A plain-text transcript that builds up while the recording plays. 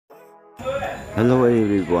Hello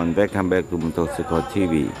everyone, welcome back to Motorcycle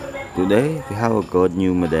TV. Today we have a good new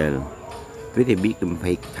model with a big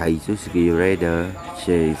impact Thai Suzuki Raider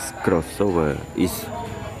Chase crossover. Is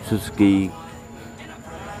Suzuki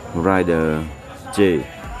Rider J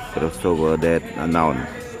crossover that announced,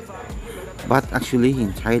 but actually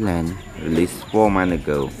in Thailand released 4 months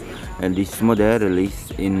ago, and this model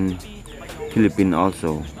released in Philippines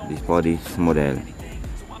also. For this model.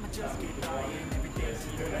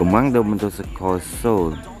 Among the motorcycles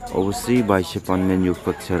sold overseas by Japan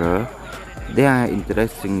manufacturer, there are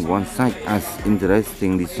interesting ones such as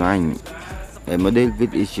interesting design and model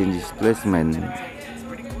with Asian displacement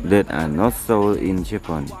that are not sold in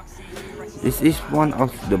Japan. This is one of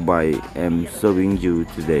the bike I'm showing you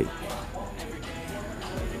today.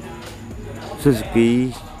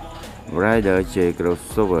 Suzuki Rider J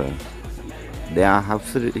crossover. They have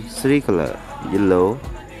three colors: yellow,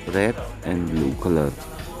 red, and blue color.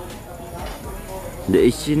 The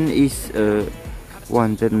engine is a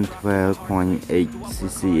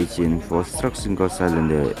 112.8cc engine for struck single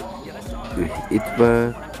cylinder. It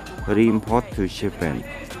was re-imported to Japan.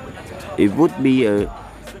 It would be a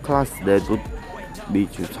class that would be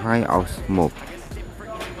too high or smoke.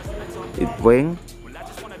 It weighs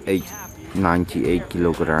 98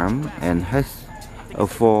 kg and has a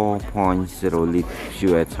 4.0 liter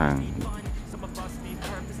fuel tank.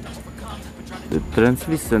 The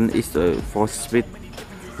transmission is a 4-speed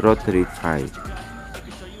rotary type.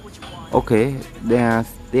 Okay, there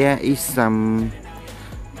is some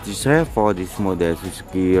detail for this model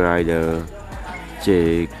Suzuki Rider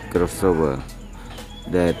J crossover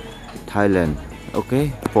that Thailand.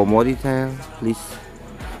 Okay, for more detail, please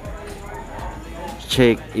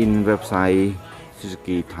check in website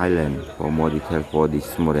Suzuki Thailand for more detail for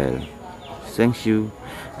this model. Thank you.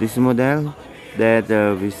 This model that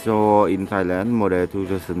we saw in Thailand, model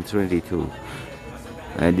 2022,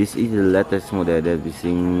 and this is the latest model that we see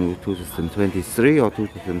in 2023 or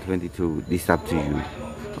 2022. This up to you.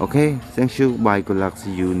 Okay, thank you, bye, good luck,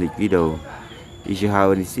 see you in the video. If you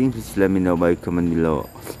have anything, please let me know by comment below.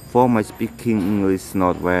 For my speaking English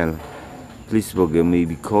not well, please forgive me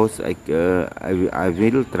because I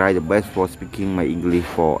will try the best for speaking my English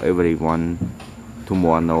for everyone to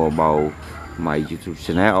more know about my YouTube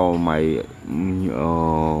channel or my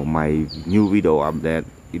new video update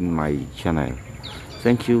in my channel.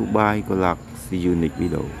 Thank you, bye, good luck, see you next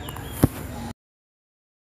video.